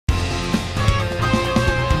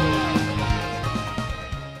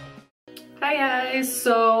Hi guys,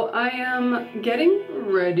 so I am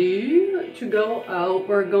getting ready to go out.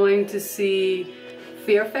 We're going to see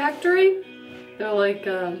Fear Factory. They're like,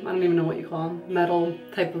 I don't even know what you call them, metal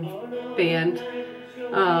type of band.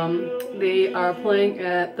 They are playing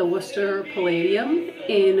at the Worcester Palladium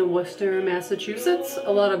in Worcester, Massachusetts.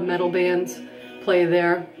 A lot of metal bands play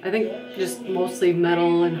there. I think just mostly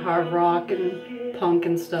metal and hard rock and punk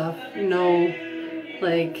and stuff. No,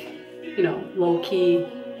 like, you know,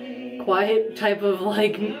 low-key, quiet type of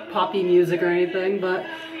like poppy music or anything. But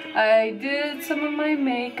I did some of my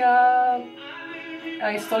makeup.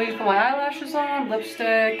 I still need to put my eyelashes on,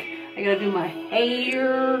 lipstick. I gotta do my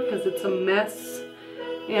hair because it's a mess.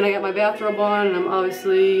 And I got my bathrobe on, and I'm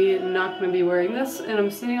obviously not gonna be wearing this. And I'm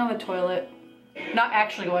sitting on the toilet, not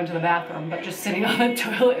actually going to the bathroom, but just sitting on the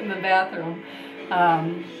toilet in the bathroom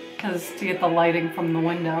because to get the lighting from the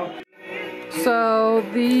window. So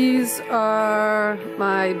these are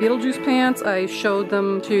my Beetlejuice pants. I showed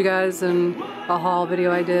them to you guys in a haul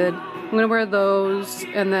video I did. I'm gonna wear those,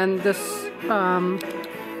 and then this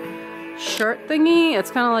shirt thingy.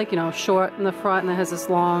 It's kind of like, you know, short in the front, and it has this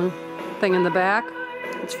long thing in the back.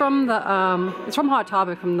 It's from the it's from Hot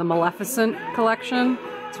Topic, from the Maleficent collection.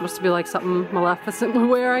 It's supposed to be like something Maleficent would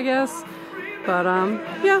wear, I guess. But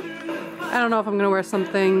yeah, I don't know if I'm gonna wear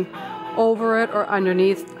something over it or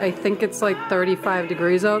underneath. I think it's like 35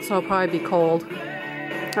 degrees out, so I'll probably be cold.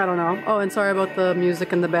 I don't know. Oh, and sorry about the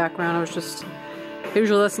music in the background. I was just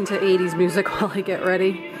usually listen to 80s music while I get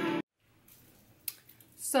ready.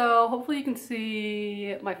 So hopefully you can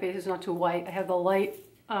see my face is not too white. I have the light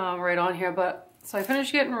right on here, but so I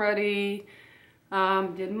finished getting ready,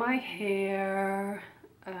 did my hair,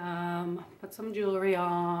 put some jewelry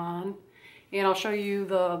on, and I'll show you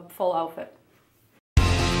the full outfit.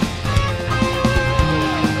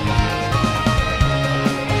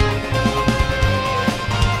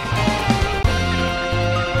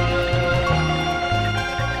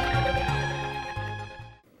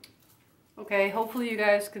 Okay, hopefully you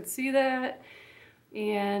guys could see that,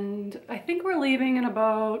 and I think we're leaving in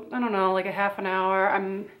about, I don't know, like a half an hour.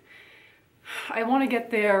 I want to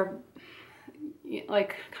get there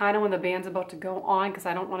like kind of when the band's about to go on, because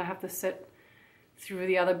I don't want to have to sit through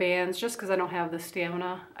the other bands, just because I don't have the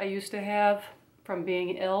stamina I used to have from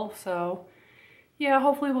being ill. So yeah,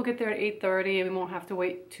 hopefully we'll get there at 8:30 and we won't have to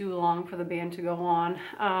wait too long for the band to go on.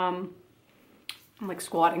 I'm like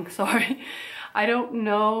squatting, sorry. I don't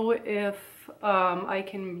know if I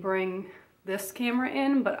can bring this camera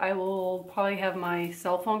in, but I will probably have my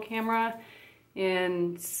cell phone camera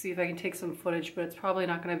and see if I can take some footage, but it's probably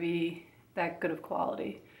not going to be that good of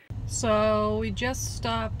quality. So we just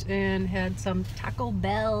stopped and had some Taco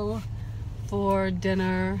Bell for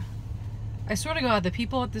dinner. I swear to God, the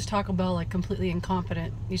people at this Taco Bell are like completely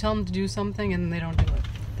incompetent. You tell them to do something and they don't do it.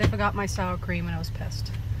 They forgot my sour cream and I was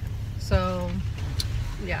pissed. So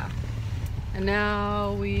yeah. And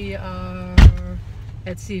now we are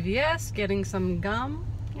at CVS getting some gum.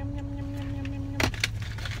 Yum, yum, yum, yum, yum, yum, yum.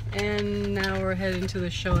 And now we're heading to the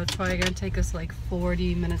show. It's probably gonna take us like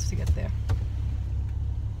 40 minutes to get there.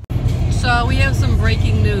 So we have some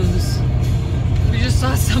breaking news. We just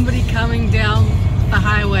saw somebody coming down the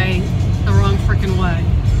highway the wrong freaking way.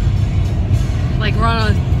 Like we're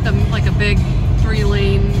on like a big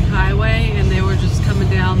 3-lane highway, and they were just coming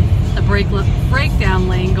down the breakdown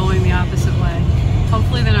lane going the opposite way.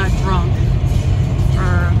 Hopefully they're not drunk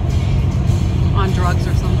or on drugs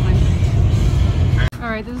or something.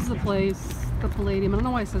 Alright, this is the place, the Palladium. I don't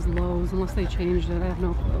know why it says Lowe's, unless they changed it. I have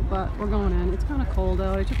no clue, but we're going in. It's kind of cold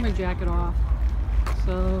out. I took my jacket off,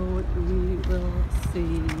 so we will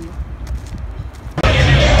see.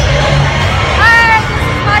 Hi, this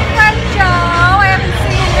is my friend Joe. I haven't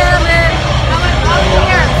seen him in how many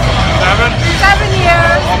years? 7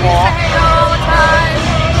 years. We say all the time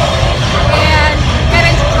and get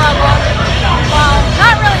into trouble. Well,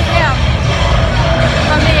 not really him.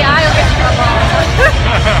 For me, I don't get in trouble.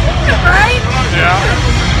 Right? Yeah.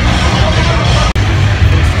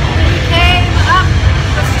 We came up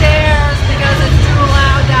the stairs because it's too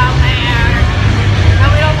loud down there. And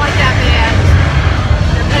we don't like that.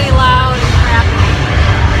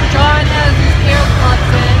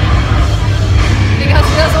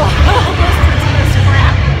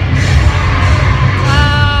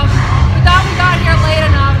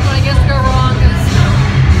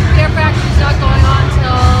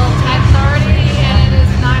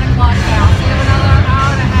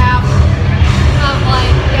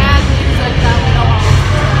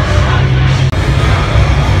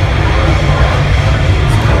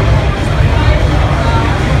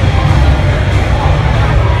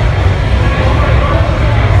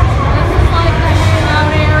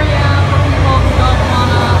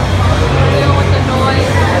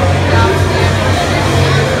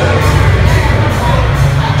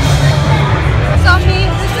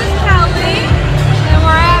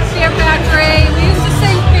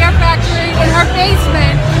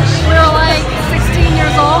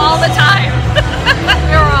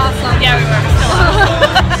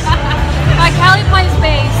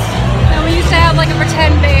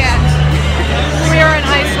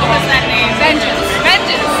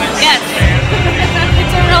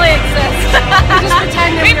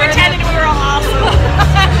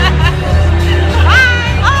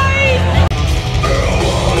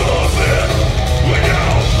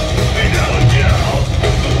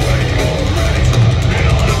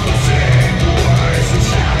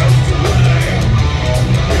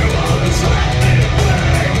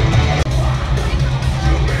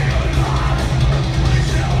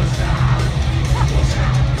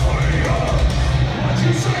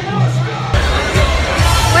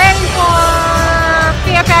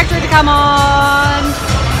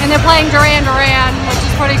 they're playing Duran Duran, which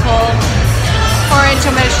is pretty cool for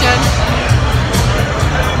intermission.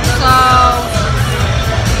 So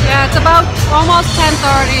yeah, it's about almost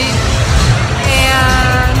 10:30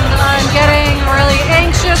 and I'm getting really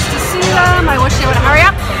anxious to see them. I wish they would hurry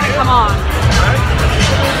up and come on.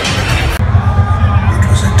 It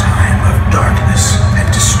was a time of darkness and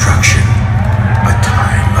destruction, a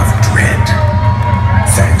time of dread.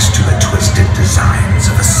 Thanks to the twisted designs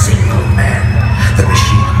of a single man, the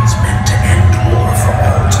machines meant to end war for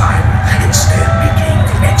all time instead became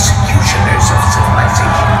the executioners of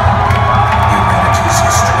civilization. Humanity's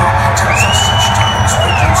history tells us such times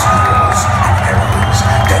produce heroes and heroines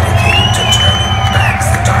dedicated to turning back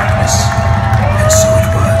the darkness. And so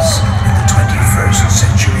it was in the 21st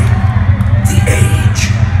century, the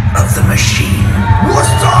age of the machine.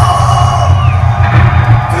 Worcester!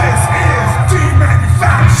 This is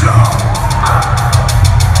Demanufacture!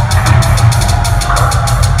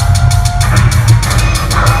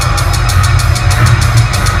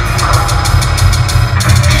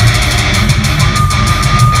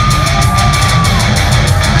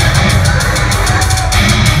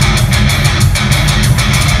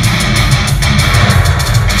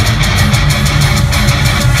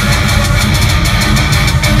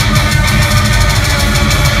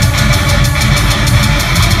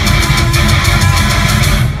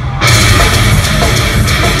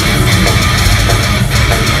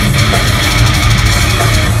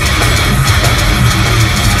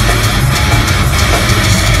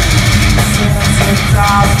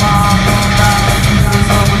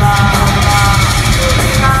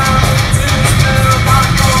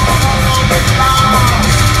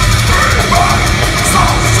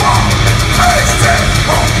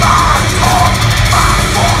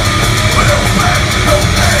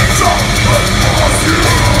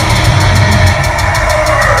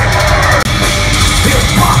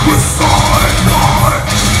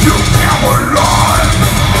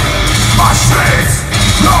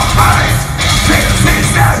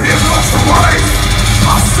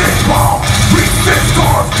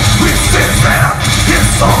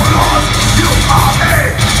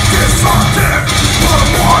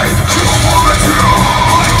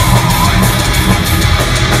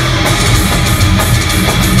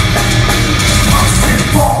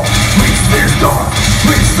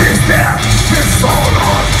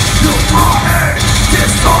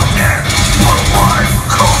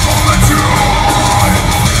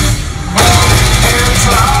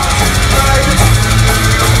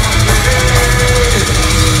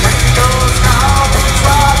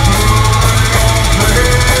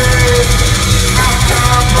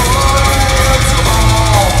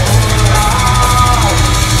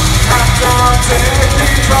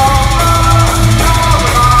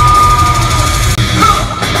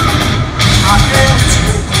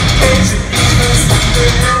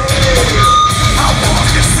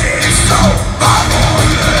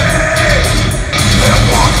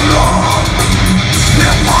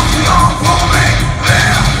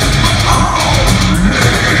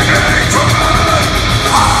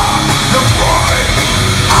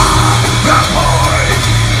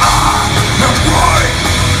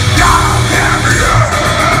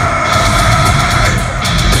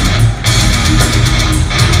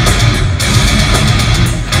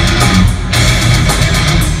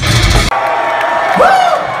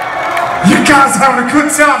 Guys having a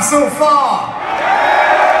good time so far?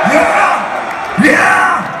 Yeah!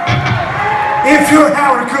 Yeah! If you're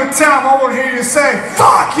having a good time, I want to hear you say,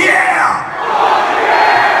 fuck yeah! Fuck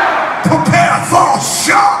yeah! Prepare for a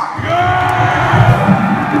shot!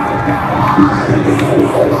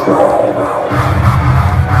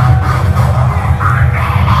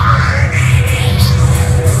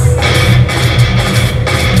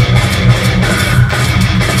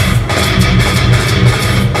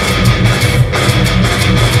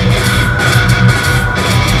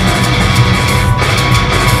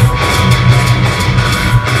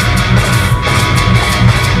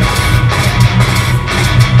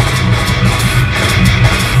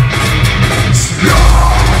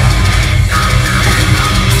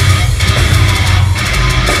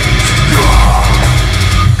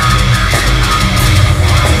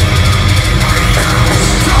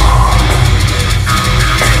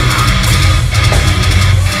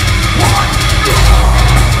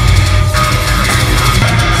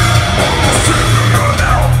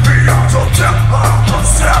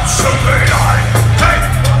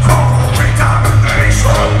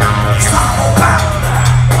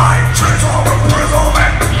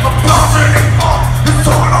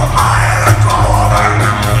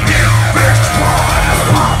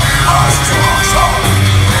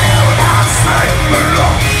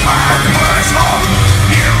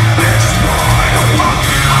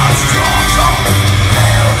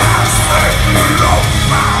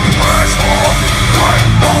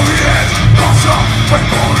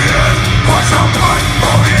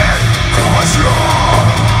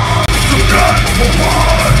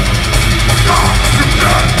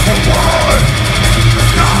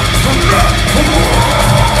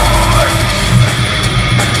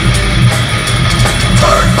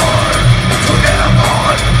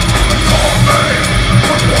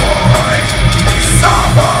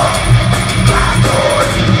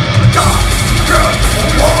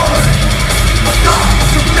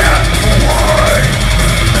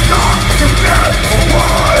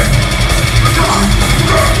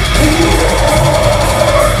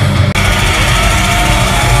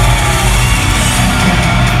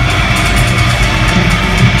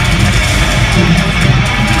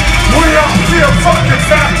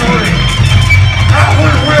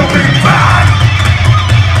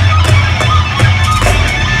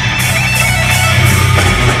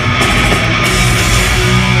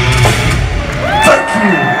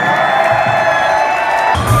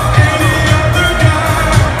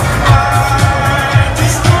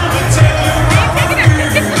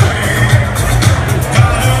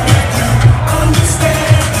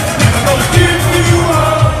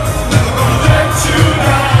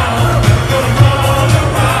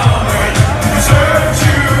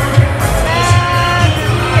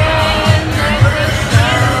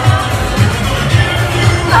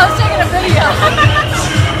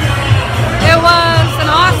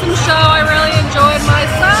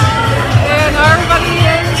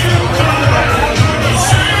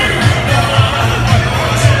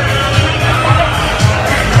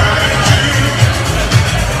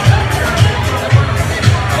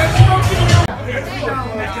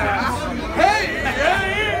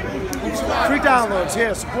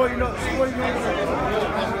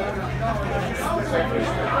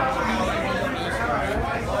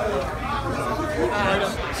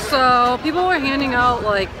 So people were handing out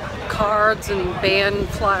like cards and band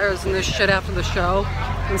flyers and this shit after the show,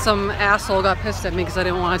 and some asshole got pissed at me because I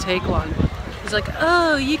didn't want to take one. He's like,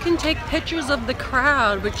 oh, you can take pictures of the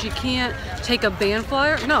crowd, but you can't take a band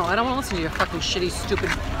flyer? No, I don't want to listen to your fucking shitty, stupid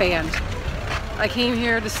band. I came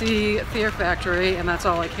here to see Fear Factory, and that's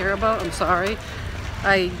all I care about. I'm sorry.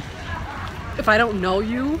 If I don't know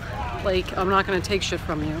you, like, I'm not gonna take shit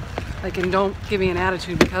from you. Like, and don't give me an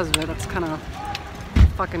attitude because of it. That's kind of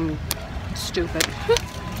fucking stupid.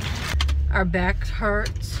 Our back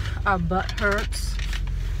hurts, our butt hurts,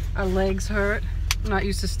 our legs hurt. I'm not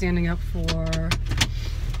used to standing up for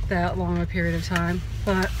that long a period of time,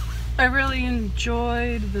 but I really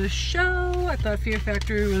enjoyed the show. I thought Fear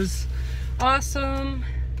Factory was awesome.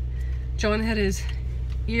 John had his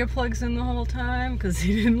earplugs in the whole time because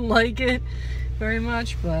he didn't like it very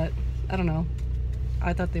much, but I don't know.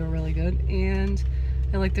 I thought they were really good, and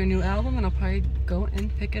I like their new album, and I'll probably go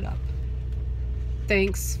and pick it up.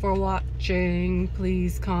 Thanks for watching.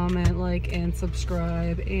 Please comment, like, and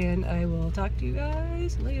subscribe, and I will talk to you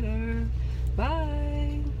guys later.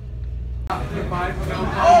 Bye. I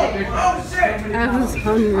was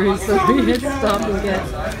hungry, so we had stopped to get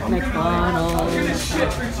McDonald's.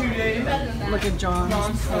 Look at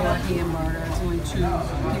John's for hamburger. It's only 2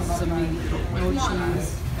 pieces of meat, no cheese.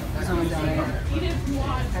 He's on a diet.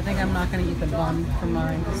 I think I'm not going to eat the bun for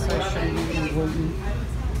mine because I shouldn't eat gluten.